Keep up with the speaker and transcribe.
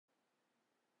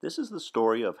This is the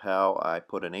story of how I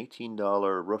put an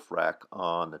 $18 roof rack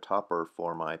on the topper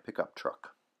for my pickup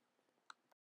truck.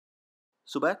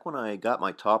 So back when I got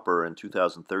my topper in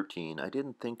 2013, I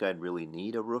didn't think I'd really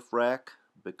need a roof rack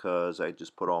because I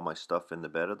just put all my stuff in the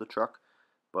bed of the truck.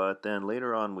 But then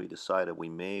later on we decided we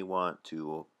may want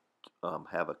to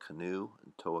have a canoe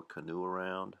and tow a canoe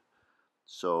around.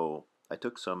 So I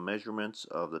took some measurements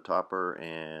of the topper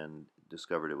and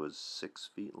discovered it was 6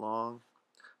 feet long.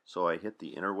 So I hit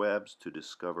the interwebs to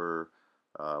discover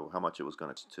how much it was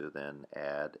going to then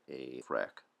add a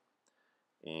rack.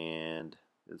 And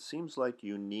it seems like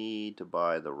you need to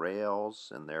buy the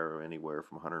rails, and they're anywhere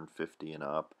from 150 and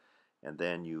up. And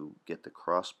then you get the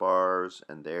crossbars,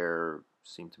 and they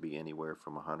seem to be anywhere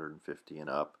from 150 and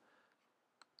up.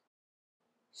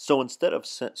 So instead of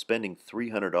spending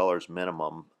 $300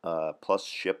 minimum plus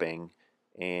shipping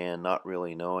and not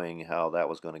really knowing how that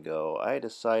was going to go, I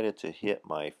decided to hit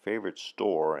my favorite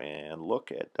store and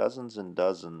look at dozens and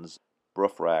dozens of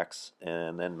roof racks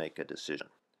and then make a decision.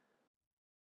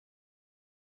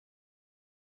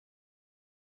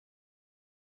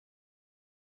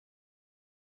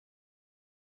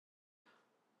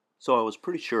 So I was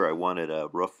pretty sure I wanted a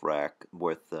roof rack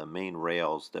with the main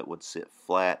rails that would sit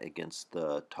flat against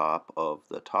the top of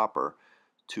the topper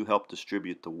to help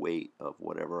distribute the weight of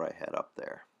whatever I had up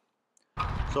there.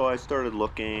 So I started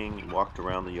looking, walked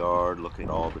around the yard, looking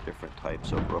at all the different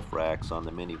types of roof racks on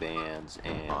the minivans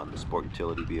and on the sport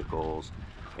utility vehicles,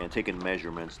 and taking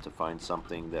measurements to find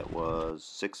something that was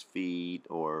 6 feet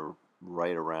or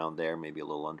right around there, maybe a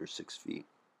little under 6 feet.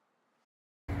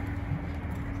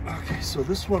 Okay, so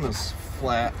this one is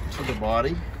flat to the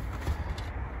body.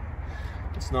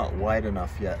 It's not wide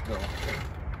enough yet though.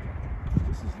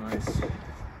 This is nice.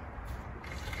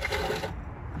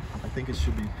 I think it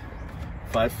should be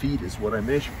 5 feet is what I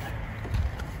measured.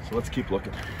 So let's keep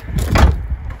looking.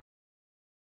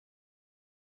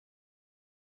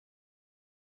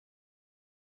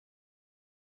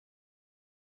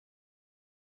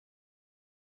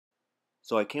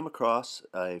 So I came across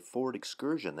a Ford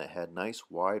Excursion that had nice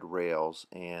wide rails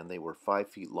and they were 5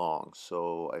 feet long,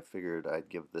 so I figured I'd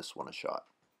give this one a shot.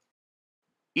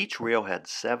 Each rail had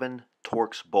 7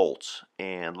 Torx bolts,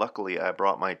 and luckily I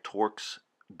brought my Torx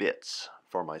bits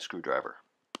for my screwdriver.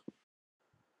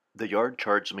 The yard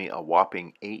charged me a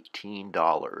whopping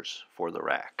 $18 for the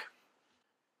rack.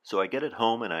 So I get it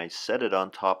home and I set it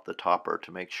on top the topper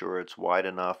to make sure it's wide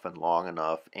enough and long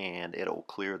enough and it'll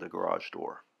clear the garage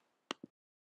door.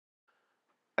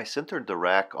 I centered the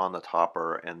rack on the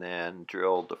topper and then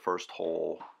drilled the first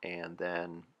hole and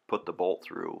then put the bolt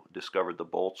through. Discovered the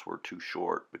bolts were too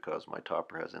short because my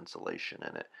topper has insulation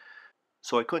in it.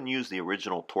 So I couldn't use the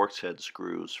original Torx head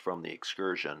screws from the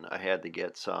Excursion. I had to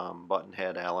get some button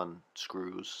head Allen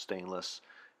screws, stainless,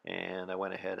 and I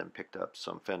went ahead and picked up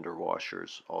some fender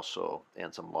washers also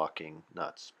and some locking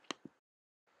nuts.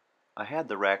 I had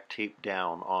the rack taped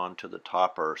down onto the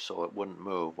topper so it wouldn't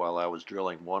move while I was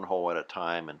drilling one hole at a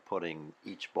time and putting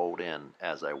each bolt in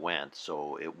as I went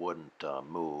so it wouldn't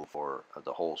move or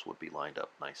the holes would be lined up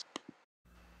nice.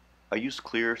 I used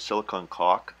clear silicone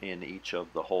caulk in each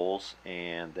of the holes,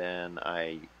 and then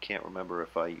I can't remember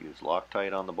if I use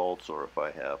Loctite on the bolts or if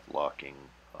I have locking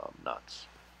nuts.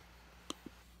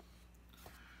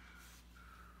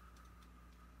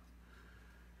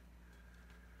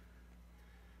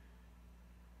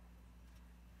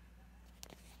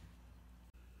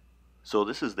 So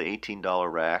this is the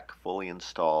 $18 rack fully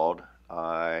installed.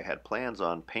 I had plans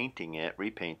on painting it,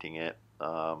 repainting it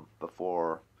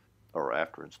before or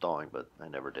after installing, but I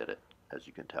never did it, as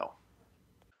you can tell.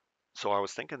 So I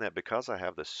was thinking that because I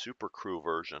have the Super Crew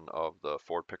version of the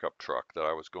Ford pickup truck that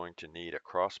I was going to need a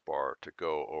crossbar to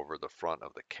go over the front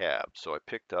of the cab. So I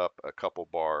picked up a couple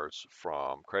bars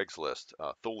from Craigslist,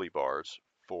 Thule bars,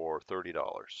 for $30.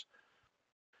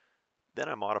 Then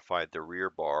I modified the rear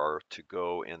bar to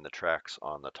go in the tracks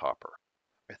on the topper.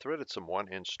 I threaded some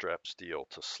 1-inch strap steel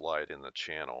to slide in the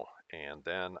channel, and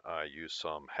then I used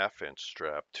some 1/2-inch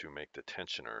strap to make the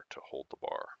tensioner to hold the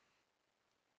bar.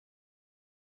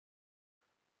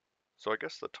 So I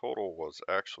guess the total was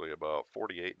actually about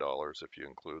 $48 if you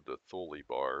include the Thule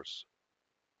bars.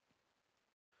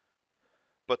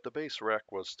 But the base rack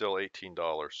was still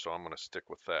 $18, so I'm going to stick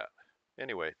with that.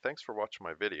 Anyway, thanks for watching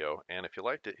my video, and if you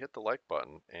liked it, hit the like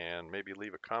button and maybe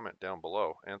leave a comment down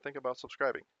below and think about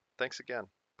subscribing. Thanks again.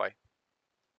 Bye.